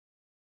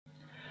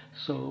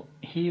So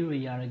here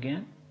we are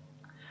again.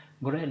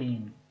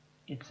 Ghrelin.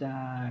 It's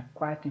a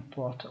quite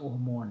important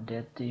hormone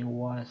that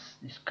was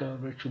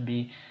discovered to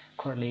be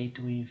correlate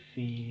with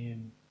the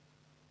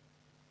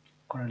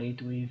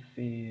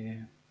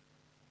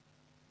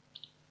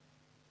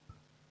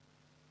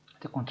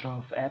control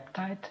of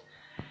appetite,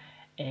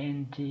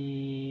 and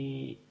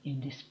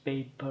in this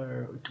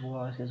paper it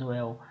was as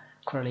well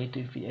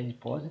correlated with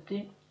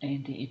adiposity,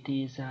 and it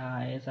is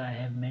as I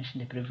have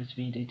mentioned in the previous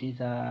video, it is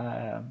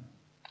a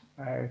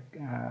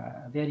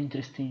very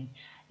interesting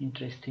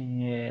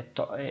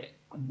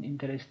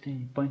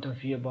point of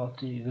view about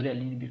the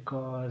ghrelin,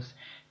 because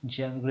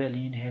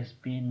ghrelin has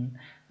been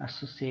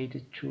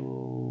associated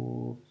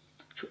to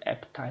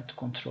appetite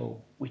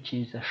control, which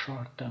is a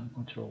short-term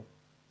control.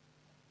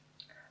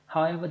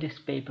 However, this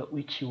paper,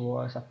 which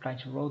was applied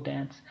to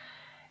rodents,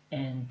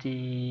 and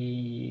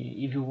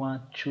if you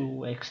want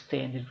to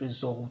extend the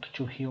result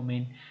to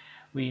human,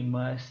 we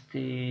must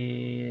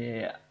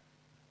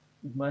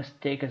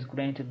take as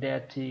granted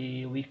that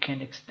we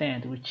can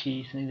extend, which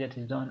is something that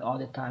is done all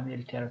the time in the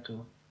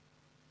literature.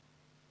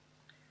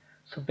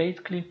 So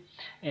basically,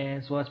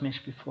 as was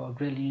mentioned before,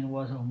 ghrelin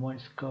was a hormone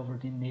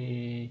discovered in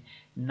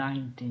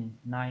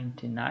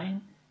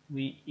 1999.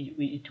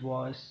 It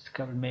was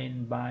discovered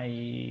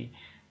mainly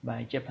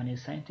by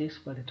Japanese scientists,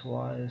 but it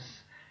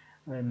was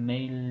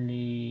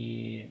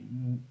mainly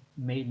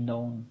made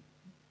known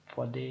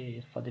for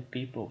the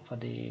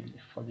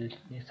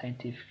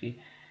scientific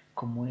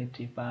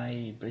community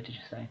by British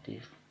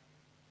scientists.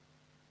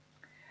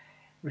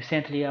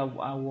 Recently, I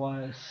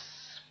was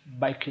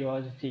by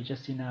curiosity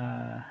just in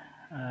a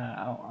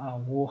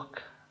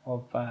work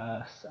of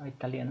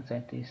Italian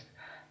scientist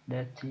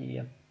that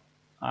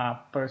a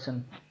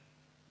person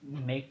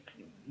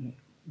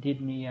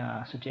did me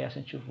a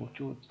suggestion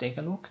to take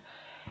a look,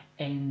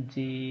 and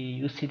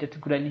you see that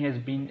ghrelin has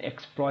been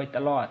exploited a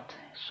lot.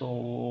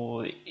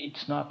 So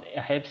it's not,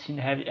 I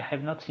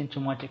have not seen too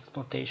much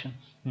exploitation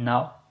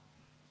now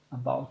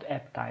about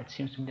appetite. It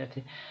seems to me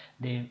that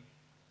the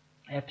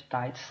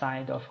appetite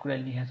side of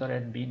ghrelin has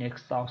already been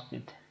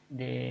exhausted.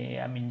 The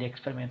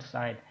experimental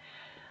side.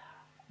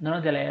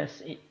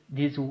 Nonetheless,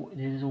 this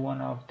is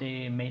one of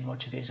the main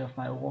motivations of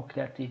my work,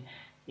 that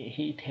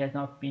it has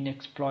not been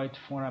exploited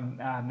from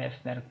a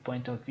mathematical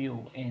point of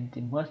view, and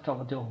most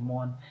of the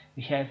hormone,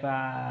 we have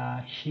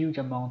a huge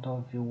amount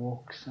of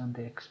works on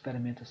the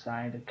experimental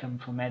side coming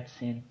from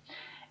medicine,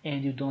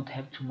 and you don't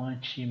have too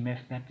much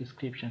mathematical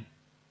description.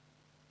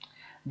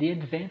 The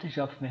advantage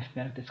of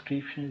mathematical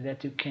description is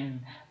that you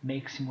can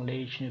make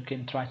simulation, you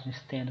can try to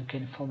understand, you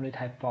can formulate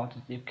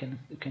hypotheses, you can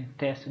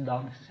test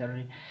without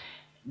necessarily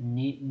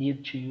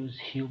need to use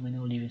human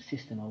or living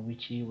system,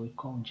 which we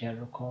call in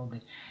general called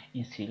the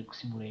in silico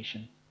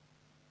simulation.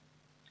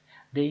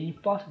 The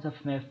importance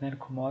of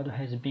mathematical model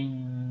has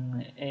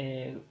been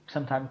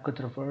sometimes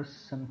controversial.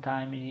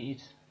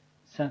 Sometimes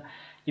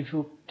if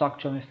you talk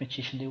to a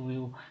mathematician, they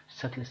will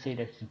certainly say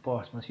that it's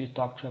important. But if you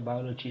talk to a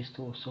biologist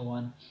or so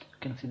on, you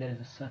can see there is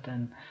a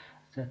certain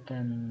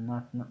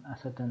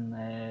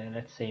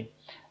let's say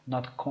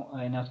not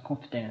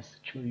confidence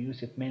to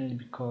use it, mainly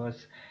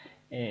because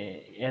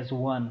as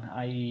one,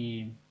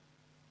 I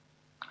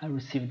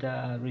received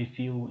a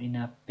review in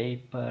a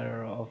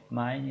paper of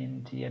mine,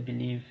 and I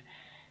believe,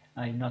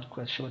 I'm not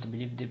quite sure, I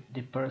believe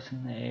the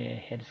person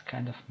had this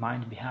kind of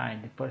mind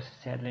behind. The person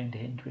said in the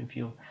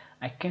interview,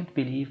 I can't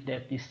believe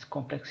that this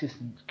complex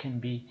system can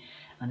be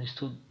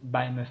understood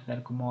by a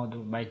mathematical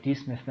model, by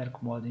this mathematical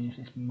model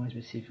is more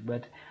specific,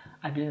 but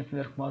I believe the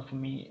mathematical model for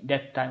me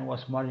that time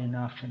was more than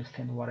enough to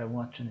understand what I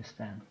want to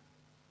understand.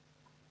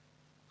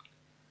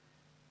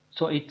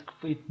 So it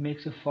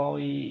makes you fall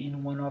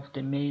in one of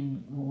the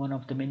main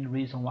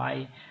reasons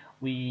why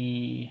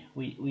we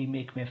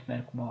make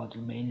mathematical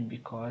model, mainly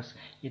because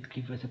it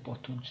gives us the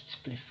opportunity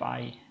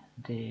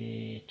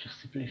to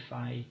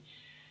simplify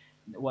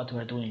what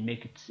we're doing,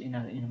 make it in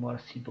a more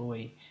simple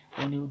way.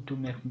 When you do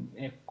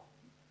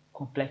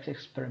complex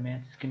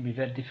experiments, it can be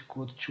very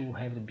difficult to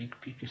have the big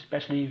picture,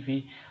 especially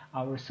if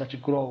our research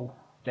grow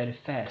very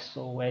fast.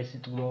 So as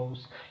it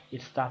grows,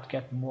 it starts to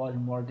get more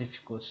and more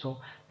difficult.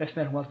 So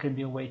mathematical model can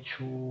be a way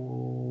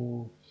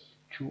to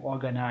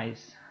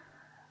organize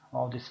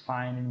all this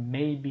fine, and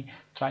maybe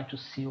try to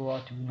see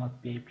what you will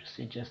not be able to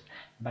see just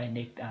by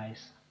naked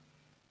eyes.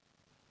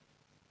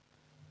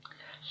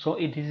 So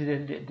it is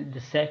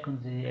the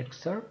second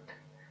excerpt.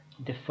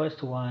 The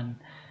first one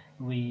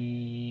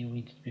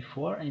we did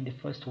before, and the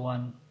first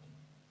one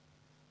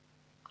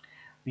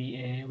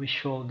we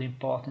showed the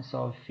importance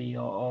of the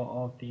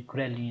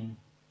ghrelin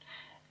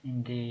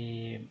in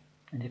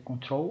the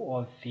control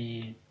of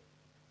the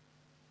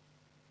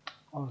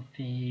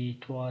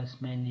it was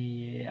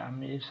mainly, I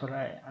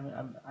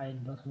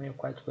don't remember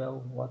quite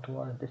well what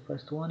was the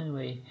first one.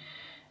 Anyway,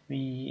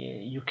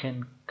 you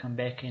can come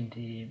back and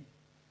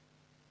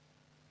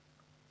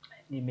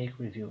make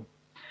review.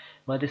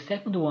 But the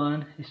second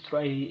one is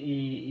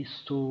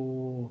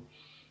to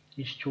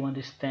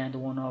understand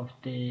one of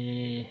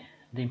the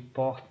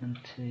important.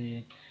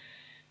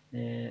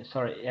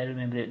 Sorry, I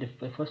remember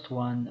the first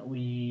one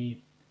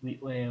we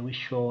we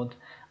showed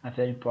a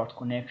very important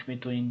connection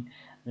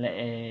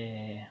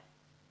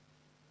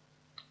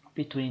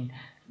between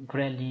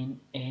ghrelin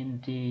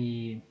and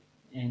the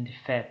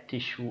fat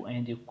tissue,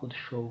 and you could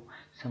show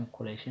some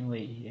correlation.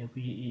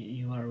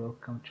 You are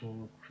welcome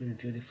to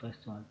review the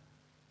first one.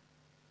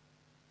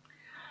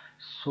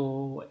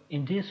 So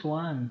in this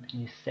one,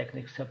 in the second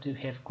excerpt, we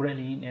have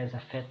ghrelin as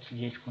a fat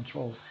utilization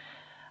control.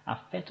 A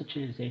fat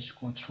utilization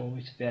control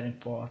is very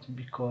important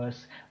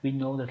because we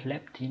know that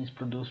leptin is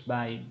produced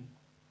by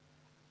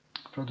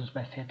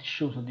fat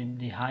tissue. So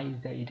the higher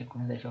the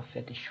concentration of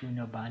fat tissue in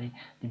your body,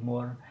 the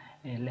more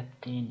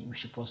leptin we're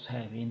supposed to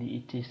have. And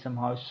it is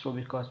somehow true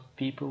because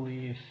people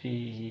with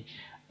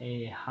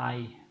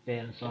high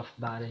values of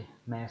body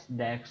mass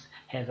index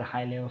has a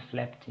high level of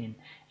leptin,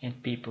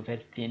 and people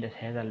very thin that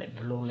has a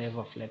low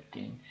level of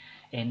leptin.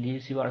 And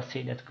this you are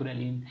saying that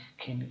ghrelin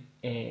can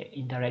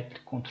indirectly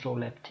control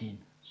leptin.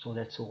 So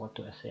that's what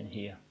we are saying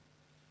here.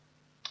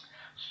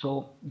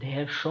 So they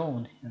have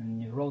shown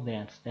in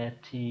rodents that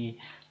the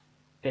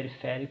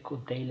peripheral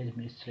daily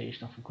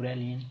administration of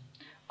ghrelin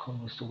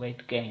causes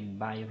weight gain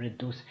by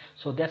reducing.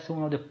 So that's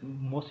one of the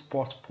most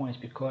important points,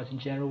 because in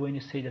general when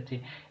you say that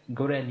the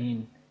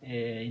ghrelin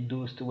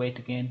induced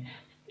weight gain,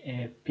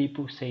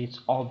 people say it's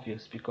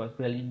obvious because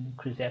ghrelin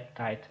increases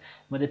appetite,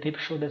 but the paper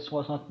showed that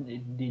was not,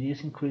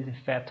 this increase in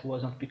fat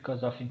was not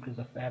because of increase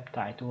of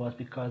appetite, it was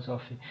because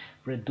of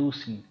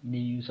reducing the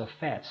use of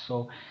fat.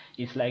 So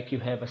it's like you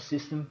have a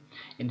system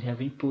and you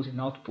have input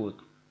and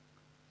output,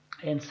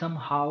 and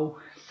somehow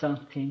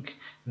something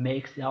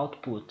makes the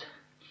output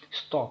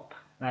stop,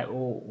 right,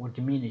 or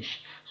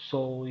diminish.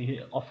 So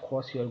of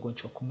course you are going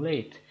to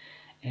accumulate,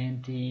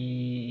 and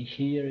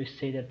here you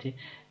say that the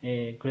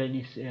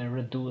ghrelin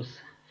reduce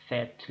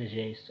fat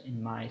utilization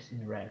in mice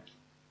and rats.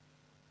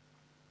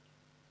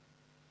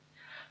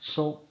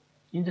 So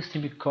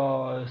interesting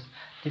because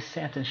this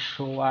sentence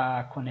show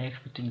a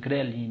connection between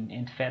ghrelin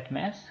and fat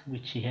mass,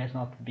 which has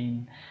not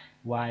been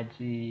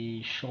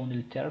widely shown in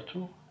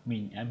literature. I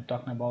mean, I'm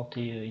talking about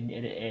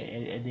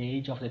at the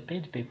age of the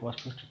paper was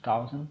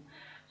 2000.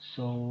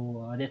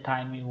 So at the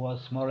time it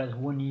was more or less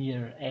 1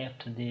 year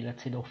after the,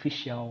 let's say, the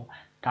official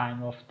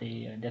time of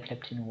that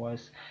leptin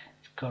was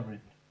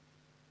discovered.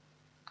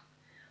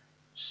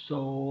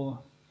 So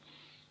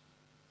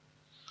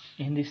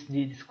in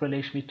this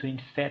correlation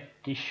between fat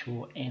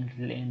tissue and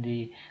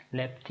the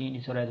leptin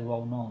is already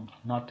well known,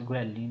 not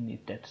ghrelin,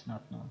 that's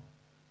not known.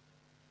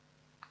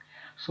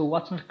 So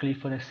what's not clear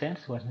for the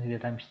sense, was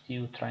that I'm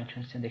still trying to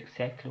understand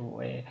exactly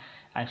where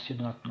I still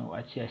do not know.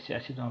 I still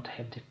don't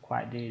have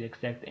the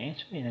exact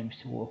answer, and I'm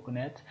still working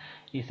on it.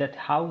 Is that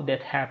how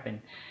that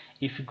happened?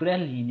 If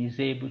ghrelin is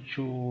able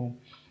to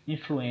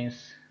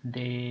influence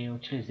the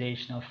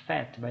utilization of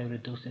fat by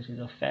reducing the use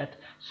of fat,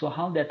 so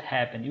how that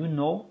happened? You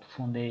know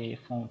from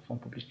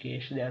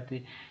publication that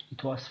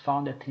it was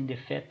found that in the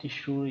fat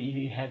tissue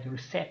you have a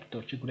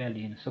receptor to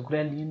ghrelin. So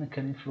ghrelin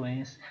can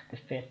influence the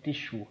fat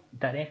tissue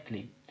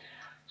directly.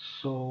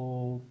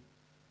 So,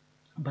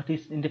 but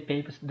it's in the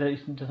papers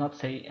does not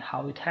say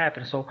how it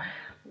happens. So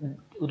it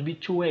would be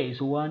two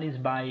ways. One is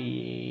by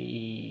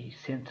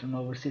central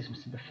nervous system,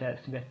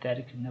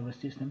 sympathetic nervous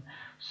system.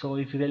 So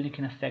if ghrelin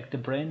can affect the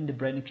brain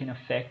can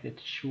affect the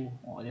tissue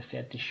or the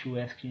fat tissue,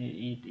 asking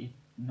it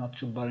not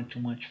to burn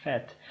too much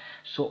fat.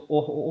 So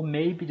or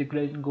maybe the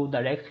ghrelin go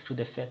directly to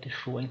the fat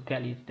tissue and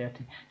tell it that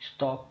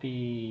stop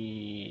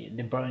the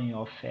burning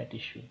of fat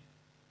tissue.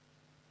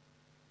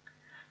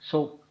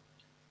 So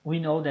we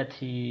know that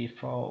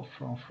for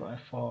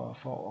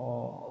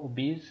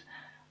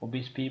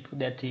obese people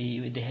that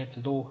they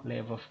have low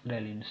level of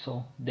ghrelin,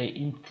 so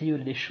in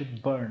theory they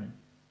should burn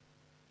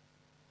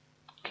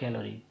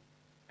calorie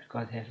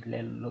because they have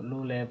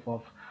low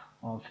level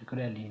of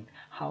ghrelin.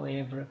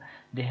 However,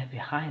 they have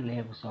high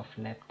levels of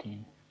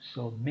leptin.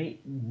 So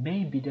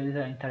maybe there is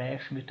an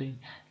interaction between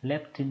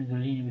leptin and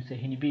ghrelin with the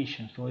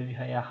inhibition. So if you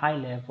have a high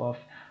level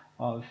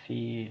of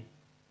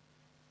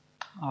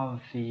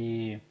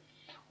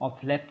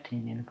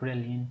leptin and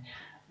ghrelin,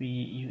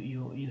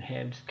 you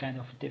have this kind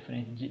of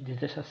difference.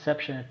 This is a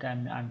assumption that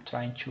I'm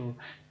trying to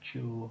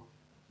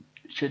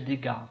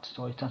dig out.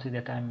 So it's something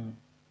that I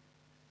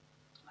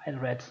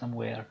read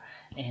somewhere,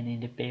 and in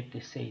the paper they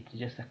say it's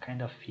just a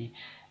kind of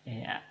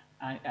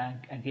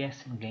a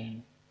guessing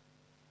game.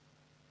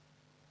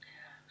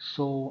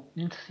 So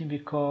interesting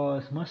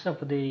because most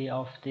of the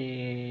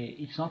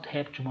it's not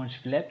have too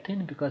much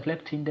leptin, because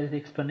leptin, there is the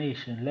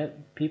explanation.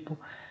 People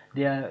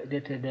they're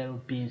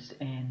obese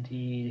and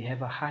they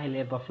have a high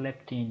level of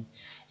leptin,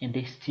 and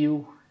they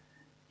still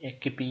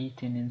keep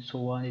eating and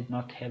so on. They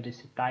not have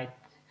this tight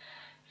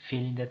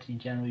feeling that in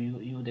general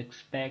you would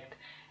expect.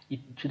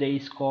 Today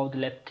is called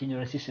leptin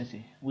resistance,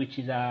 which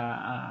is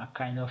a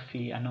kind of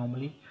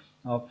anomaly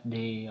of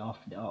the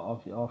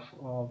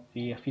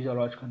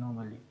physiological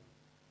anomaly.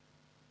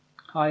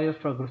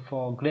 However,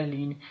 for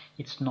Ghrelin,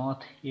 it's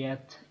not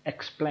yet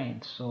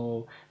explained,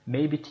 so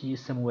maybe it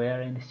is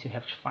somewhere and you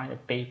have to find a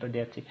paper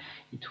that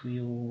it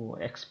will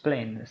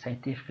explain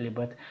scientifically,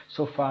 but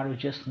so far we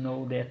just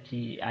know that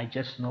I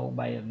just know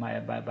by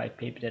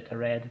paper that I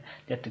read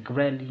that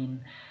Ghrelin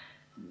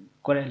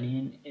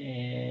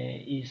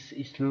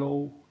is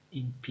low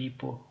in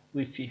people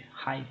with a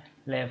high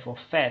level of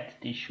fat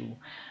tissue,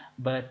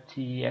 but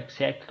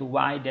exactly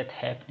why that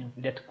happening,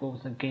 that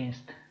goes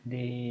against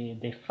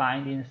the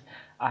findings,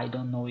 I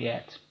don't know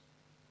yet.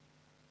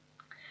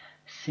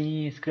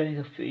 Since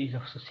Ghrelin is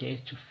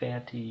associated to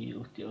fat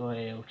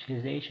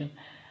utilization,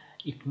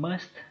 it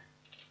must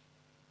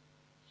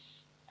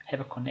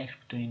have a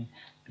connection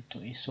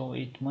between, so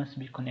it must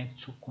be connected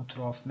to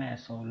control of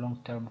mass or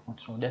long-term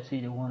control. That's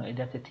the one,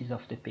 that's the thesis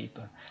of the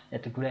paper,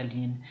 that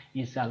Ghrelin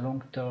is a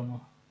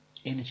long-term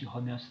energy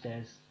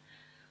homeostasis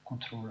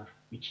controller,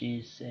 which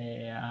is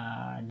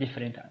a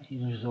different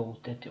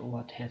result that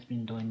what has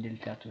been done in the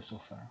literature so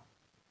far.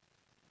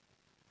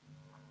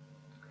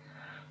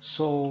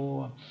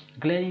 So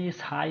Ghrelin is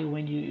high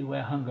when you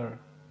are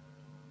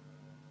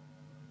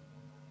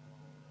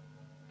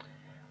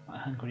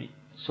hungry.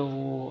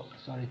 So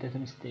sorry, there's a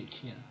mistake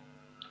here.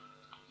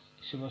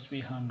 It's supposed to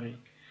be hungry.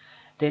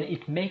 Then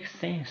it makes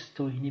sense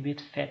to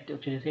inhibit fat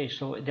utilization.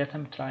 So that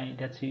I'm trying.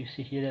 That you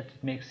see here that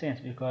it makes sense,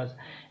 because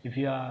if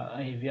you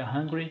are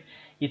hungry,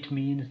 it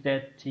means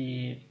that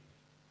you're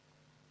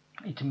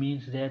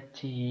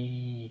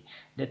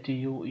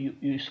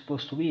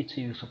supposed to eat.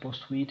 So you're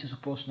supposed to eat. You're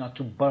supposed not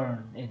to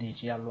burn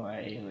energy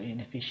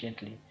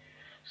inefficiently.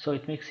 So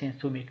it makes sense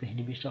to make the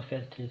inhibition of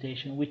fat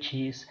utilization, which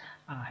is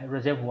a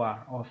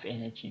reservoir of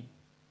energy.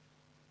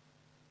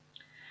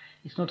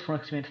 It's not from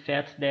experiment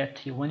fact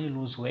that when you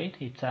lose weight,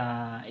 it's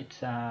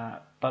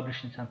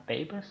published in some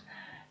papers,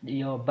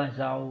 your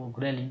basal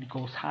Ghrelin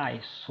goes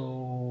high.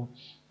 So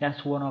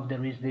that's one of the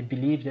reasons they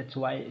believe that's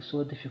why it's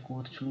so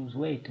difficult to lose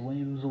weight. When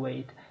you lose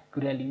weight,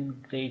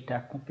 Ghrelin creates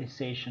a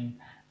compensation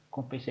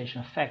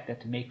effect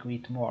that make you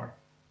eat more.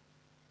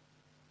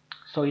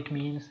 So it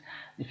means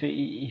if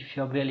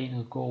your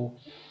Ghrelin go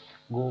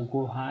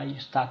high, you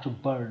start to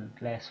burn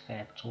less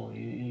fat, so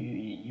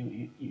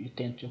you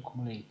tend to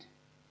accumulate,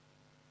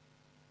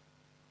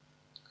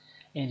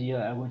 and you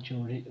are going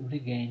to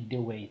regain the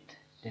weight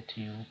that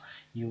you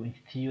in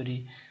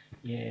theory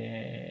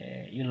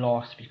you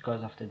lost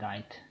because of the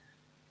diet.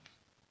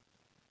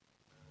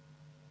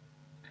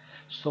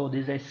 So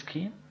this is a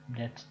scheme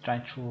that try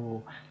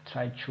to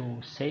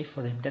say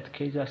for them that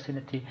case you are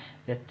saying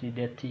that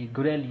the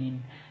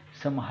Ghrelin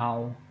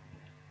somehow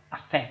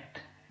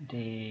affect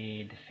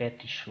the fat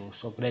tissue.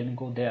 So Ghrelin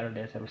go there,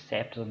 there's a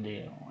receptor on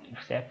the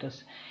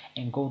receptors,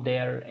 and go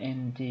there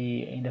and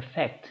in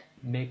effect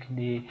make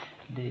the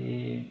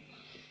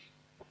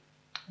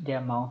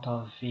amount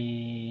of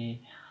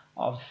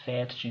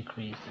fat to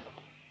increase.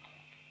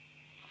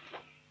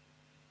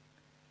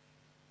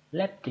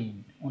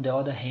 Leptin, on the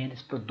other hand,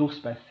 is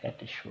produced by fat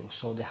tissue,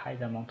 so the higher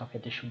the amount of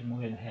fat tissue, the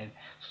more you have.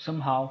 So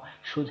somehow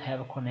should have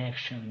a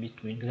connection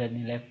between Ghrelin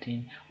and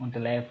leptin on the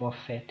level of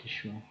fat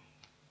tissue.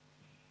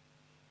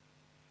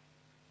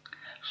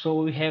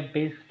 So we have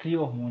basically three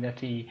hormones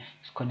that is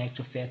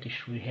connected to fat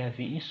tissue. We have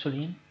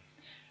insulin,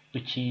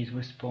 which is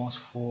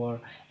responsible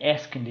for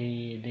asking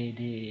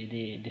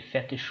the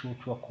fat tissue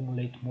to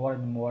accumulate more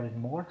and more and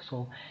more.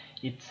 So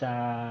it's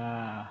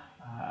a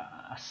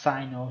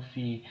sign of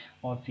the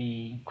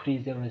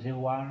increase the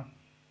reservoir.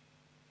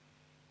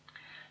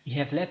 You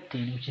have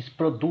leptin, which is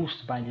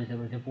produced by this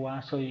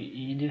reservoir. So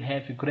you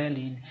have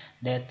Ghrelin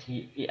that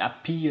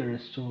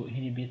appears to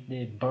inhibit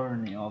the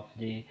burning of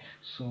the.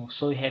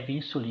 So you have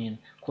insulin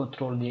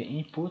control the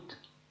input.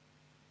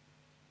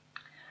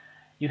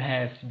 You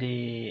have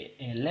the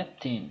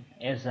leptin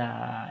as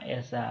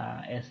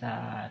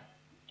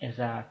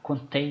a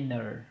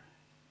container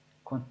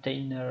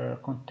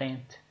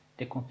content,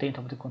 the content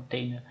of the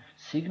container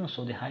signal.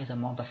 So the higher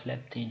amount of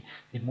leptin,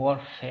 the more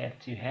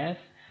fat you have.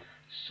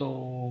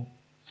 So,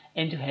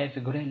 and you have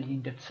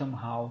Ghrelin that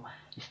somehow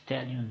is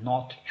telling you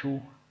not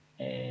to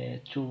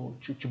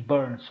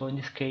burn. So in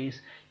this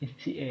case, it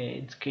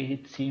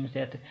seems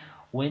that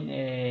when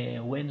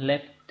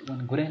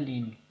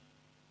Ghrelin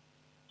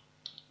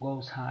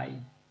goes high,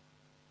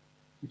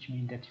 which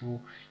means that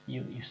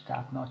you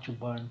start not to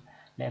burn,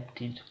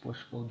 leptin is supposed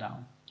to go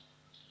down.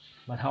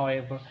 But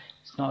however,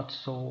 it's not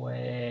so.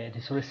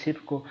 This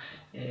reciprocal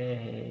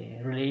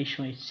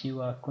relation is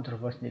still a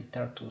controversy in the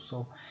literature.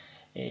 So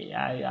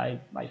I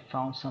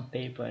found some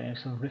paper and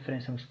some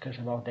reference, some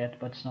discussion about that,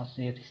 but it's not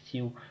yet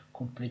still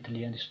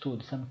completely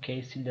understood. Some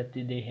cases that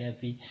they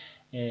have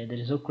there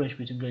is no correlation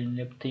between Ghrelin and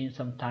leptin.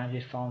 Sometimes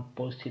they found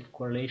positive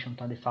correlation,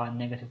 sometimes they found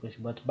negative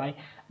correlation. But by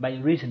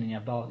reasoning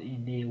about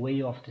in the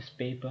way of this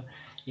paper,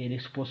 it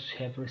is supposed to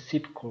have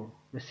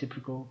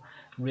reciprocal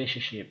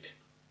relationship.